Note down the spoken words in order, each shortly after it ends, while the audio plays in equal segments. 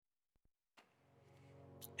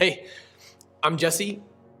Hey, I'm Jesse.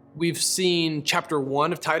 We've seen chapter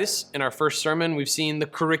 1 of Titus in our first sermon. We've seen the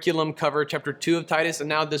curriculum cover chapter 2 of Titus. And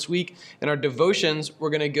now this week in our devotions, we're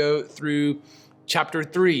going to go through chapter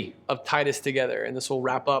 3 of Titus together. And this will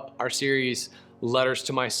wrap up our series, Letters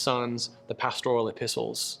to My Sons, the Pastoral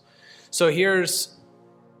Epistles. So here's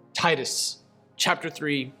Titus chapter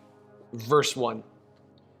 3, verse 1.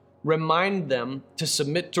 Remind them to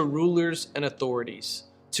submit to rulers and authorities,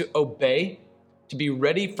 to obey, to be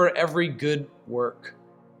ready for every good work.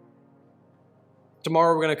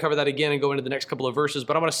 Tomorrow we're going to cover that again and go into the next couple of verses,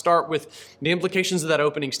 but I want to start with the implications of that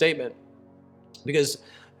opening statement, because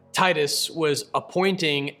Titus was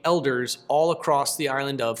appointing elders all across the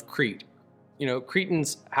island of Crete. You know,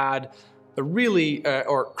 Cretans had a really,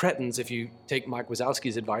 or Cretans, if you take Mike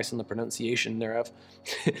Wazowski's advice on the pronunciation thereof,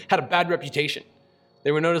 had a bad reputation.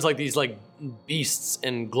 They were known as like these beasts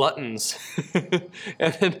and gluttons.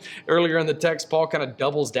 And then earlier in the text, Paul kind of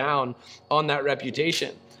doubles down on that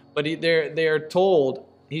reputation. But they are told,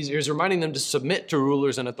 he's reminding them to submit to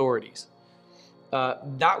rulers and authorities.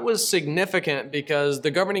 That was significant because the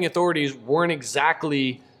governing authorities weren't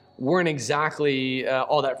exactly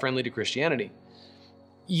all that friendly to Christianity.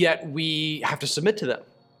 Yet we have to submit to them.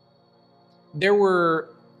 There were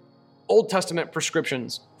Old Testament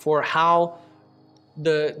prescriptions for how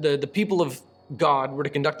the people of God were to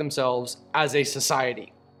conduct themselves as a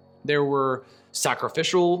society. There were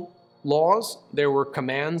sacrificial laws. There were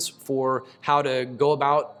commands for how to go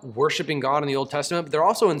about worshiping God in the Old Testament. But there are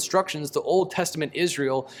also instructions to Old Testament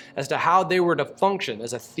Israel as to how they were to function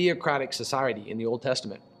as a theocratic society in the Old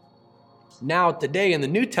Testament. Now, today in the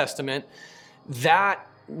New Testament, that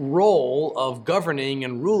role of governing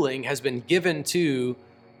and ruling has been given to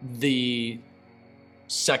the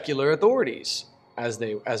secular authorities, as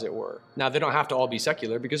it were. Now, they don't have to all be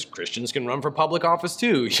secular because Christians can run for public office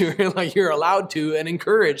too. You're allowed to and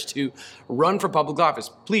encouraged to run for public office.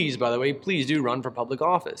 Please, by the way, please do run for public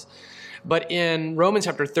office. But in Romans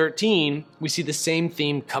chapter 13, we see the same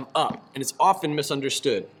theme come up, and it's often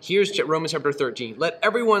misunderstood. Here's Romans chapter 13. Let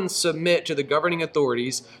everyone submit to the governing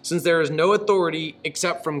authorities, since there is no authority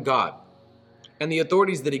except from God, and the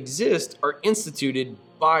authorities that exist are instituted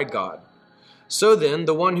by God. So then,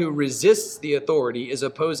 the one who resists the authority is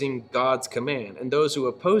opposing God's command, and those who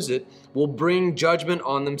oppose it will bring judgment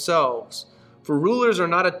on themselves. For rulers are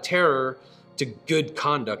not a terror to good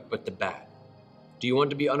conduct, but to bad. Do you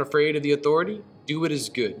want to be unafraid of the authority? Do what is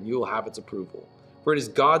good, and you will have its approval. For it is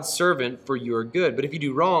God's servant for your good. But if you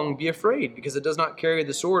do wrong, be afraid, because it does not carry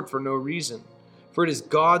the sword for no reason. For it is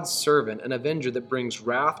God's servant, an avenger that brings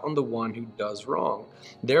wrath on the one who does wrong.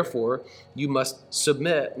 Therefore, you must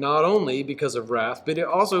submit, not only because of wrath, but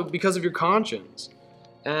also because of your conscience.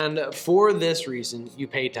 And for this reason, you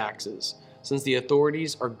pay taxes, since the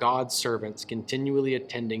authorities are God's servants, continually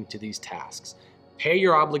attending to these tasks. Pay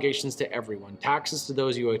your obligations to everyone, taxes to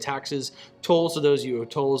those you owe taxes, tolls to those you owe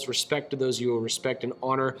tolls, respect to those you owe respect, and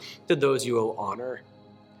honor to those you owe honor.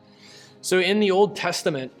 So in the Old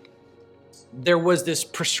Testament, there was this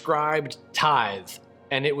prescribed tithe,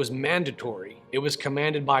 and it was mandatory. It was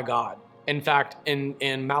commanded by God. In fact, in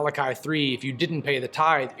Malachi 3, if you didn't pay the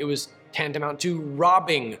tithe, it was tantamount to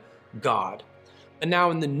robbing God. And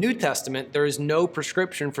now in the New Testament, there is no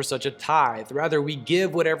prescription for such a tithe. Rather, we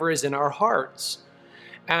give whatever is in our hearts.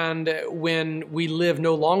 And when we live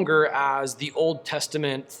no longer as the Old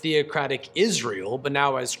Testament theocratic Israel, but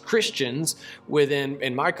now as Christians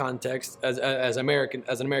in my context, as an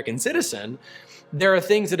American citizen, there are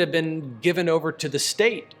things that have been given over to the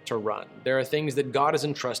state to run. There are things that God has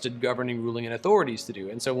entrusted governing, ruling, and authorities to do.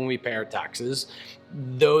 And so when we pay our taxes,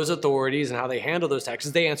 those authorities and how they handle those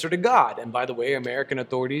taxes, they answer to God. And by the way, American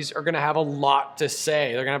authorities are going to have a lot to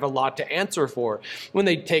say. They're going to have a lot to answer for when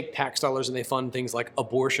they take tax dollars and they fund things like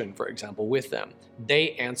abortion, for example, with them.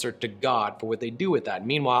 They answer to God for what they do with that.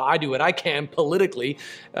 Meanwhile, I do what I can politically,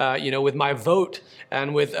 with my vote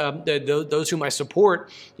and with those whom I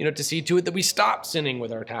support, to see to it that we stop sinning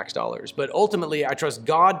with our tax dollars. But ultimately, I trust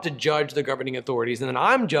God to judge the governing authorities, and then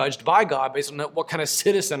I'm judged by God based on what kind of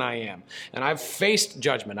citizen I am. And I've faced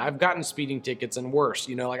judgment. I've gotten speeding tickets and worse.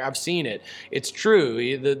 I've seen it. It's true.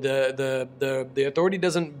 The authority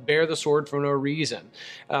doesn't bear the sword for no reason.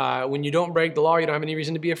 When you don't break the law, you don't have any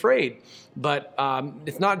reason to be afraid. But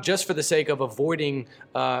it's not just for the sake of avoiding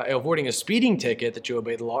a speeding ticket that you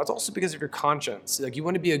obey the law. It's also because of your conscience. Like, you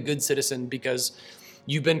want to be a good citizen because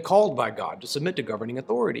you've been called by God to submit to governing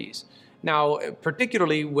authorities. Now,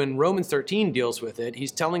 particularly when Romans 13 deals with it,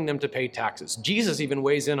 he's telling them to pay taxes. Jesus even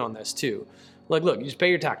weighs in on this too. Like, look, you just pay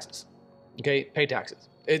your taxes. Okay, pay taxes.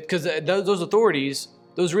 Because those authorities,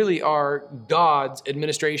 those really are God's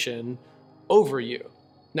administration over you.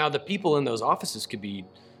 Now, the people in those offices could be,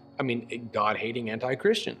 God-hating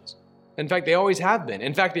anti-Christians. In fact, they always have been.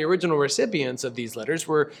 In fact, the original recipients of these letters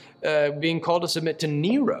were being called to submit to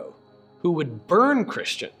Nero, who would burn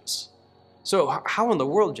Christians. So how in the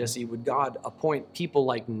world, Jesse, would God appoint people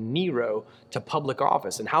like Nero to public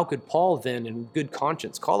office? And how could Paul then, in good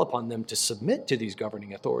conscience, call upon them to submit to these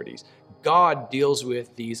governing authorities? God deals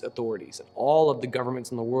with these authorities. And all of the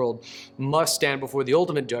governments in the world must stand before the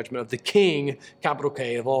ultimate judgment of the king, capital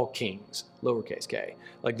K, of all kings, lowercase k.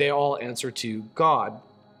 Like, they all answer to God.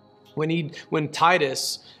 When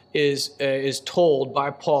Titus is told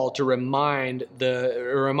by Paul to remind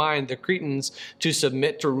the Cretans to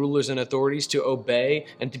submit to rulers and authorities, to obey,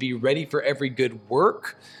 and to be ready for every good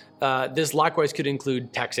work, this likewise could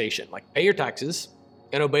include taxation, like pay your taxes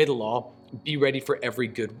and obey the law, be ready for every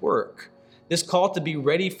good work. This call to be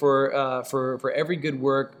ready for every good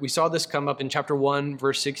work, we saw this come up in chapter 1,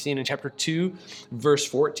 verse 16, and chapter 2, verse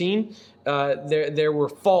 14. There were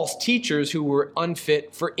false teachers who were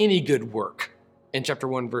unfit for any good work in chapter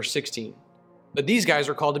 1, verse 16. But these guys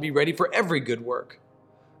are called to be ready for every good work.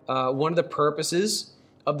 One of the purposes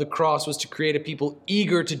of the cross was to create a people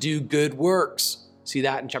eager to do good works. See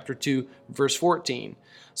that in chapter 2, verse 14.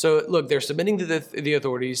 So look, they're submitting to the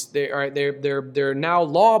authorities. They're now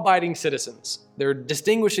law-abiding citizens. They're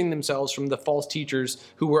distinguishing themselves from the false teachers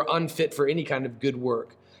who were unfit for any kind of good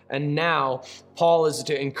work. And now Paul is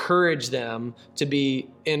to encourage them to be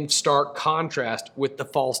in stark contrast with the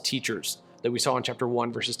false teachers that we saw in chapter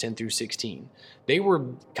 1, verses 10 through 16. They were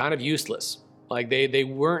kind of useless. Like, they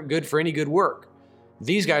weren't good for any good work.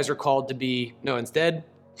 These guys are called to be, instead,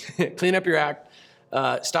 clean up your act,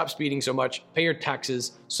 stop speeding so much, pay your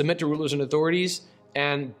taxes, submit to rulers and authorities,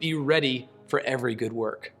 and be ready for every good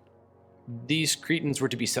work. These Cretans were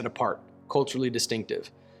to be set apart, culturally distinctive.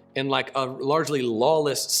 In like a largely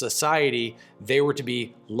lawless society, they were to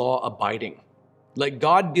be law-abiding. Let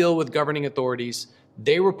God deal with governing authorities.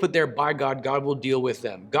 They were put there by God. God will deal with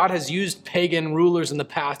them. God has used pagan rulers in the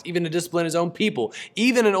past, even to discipline his own people.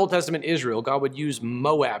 Even in Old Testament Israel, God would use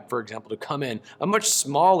Moab, for example, to come in, a much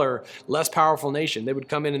smaller, less powerful nation. They would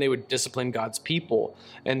come in and they would discipline God's people.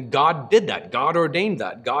 And God did that. God ordained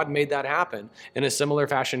that. God made that happen. In a similar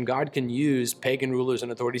fashion, God can use pagan rulers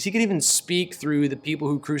and authorities. He can even speak through the people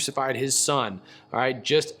who crucified his son. All right,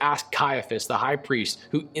 just ask Caiaphas, the high priest,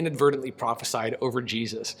 who inadvertently prophesied over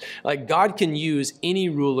Jesus. Like, God can use any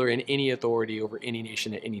ruler and any authority over any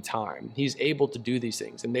nation at any time. He's able to do these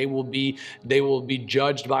things, and they will be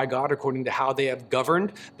judged by God according to how they have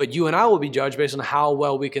governed. But you and I will be judged based on how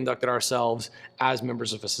well we conducted ourselves as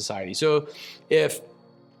members of a society. So if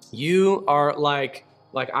you are like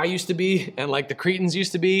I used to be, and like the Cretans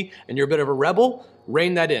used to be, and you're a bit of a rebel,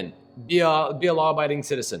 rein that in. Be a law-abiding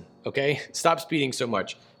citizen, okay? Stop speeding so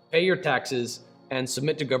much. Pay your taxes and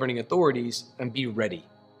submit to governing authorities, and be ready,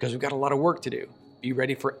 because we've got a lot of work to do. Be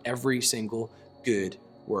ready for every single good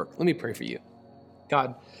work. Let me pray for you.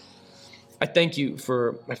 God, I thank you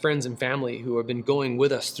for my friends and family who have been going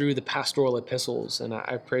with us through the pastoral epistles, and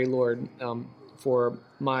I pray, Lord, for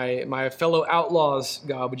my fellow outlaws,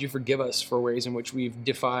 God, would you forgive us for ways in which we've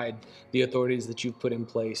defied the authorities that you've put in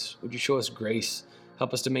place? Would you show us grace?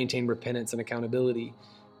 Help us to maintain repentance and accountability.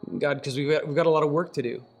 God, because we've got a lot of work to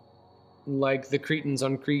do. Like the Cretans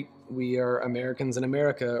on Crete, we are Americans in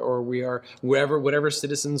America, or we are whatever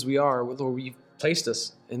citizens we are, or you've placed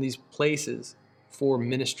us in these places for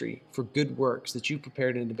ministry, for good works that you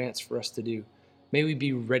prepared in advance for us to do. May we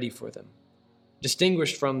be ready for them,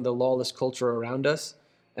 distinguished from the lawless culture around us,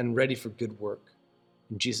 and ready for good work.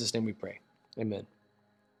 In Jesus' name we pray. Amen.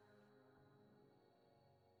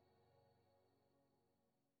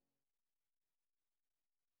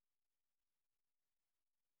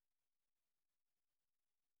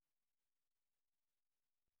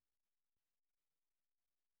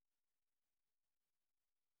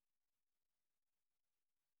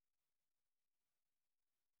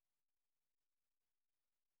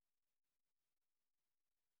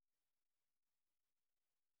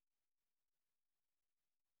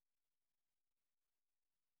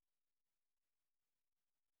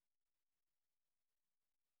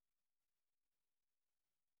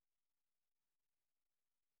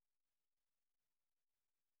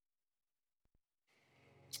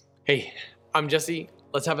 Hey, I'm Jesse.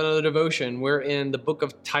 Let's have another devotion. We're in the book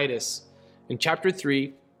of Titus in chapter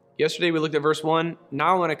 3. Yesterday we looked at verse 1.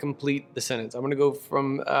 Now I want to complete the sentence. I'm going to go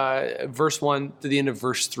from verse 1 to the end of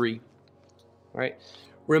verse 3. All right.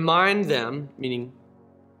 Remind them, meaning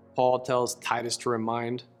Paul tells Titus to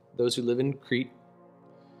remind those who live in Crete,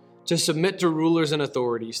 to submit to rulers and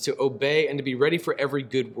authorities, to obey and to be ready for every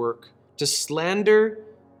good work, to slander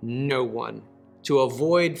no one, to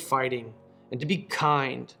avoid fighting, and to be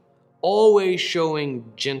kind, always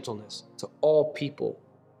showing gentleness to all people.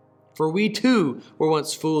 For we too were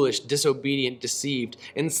once foolish, disobedient, deceived,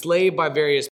 enslaved by various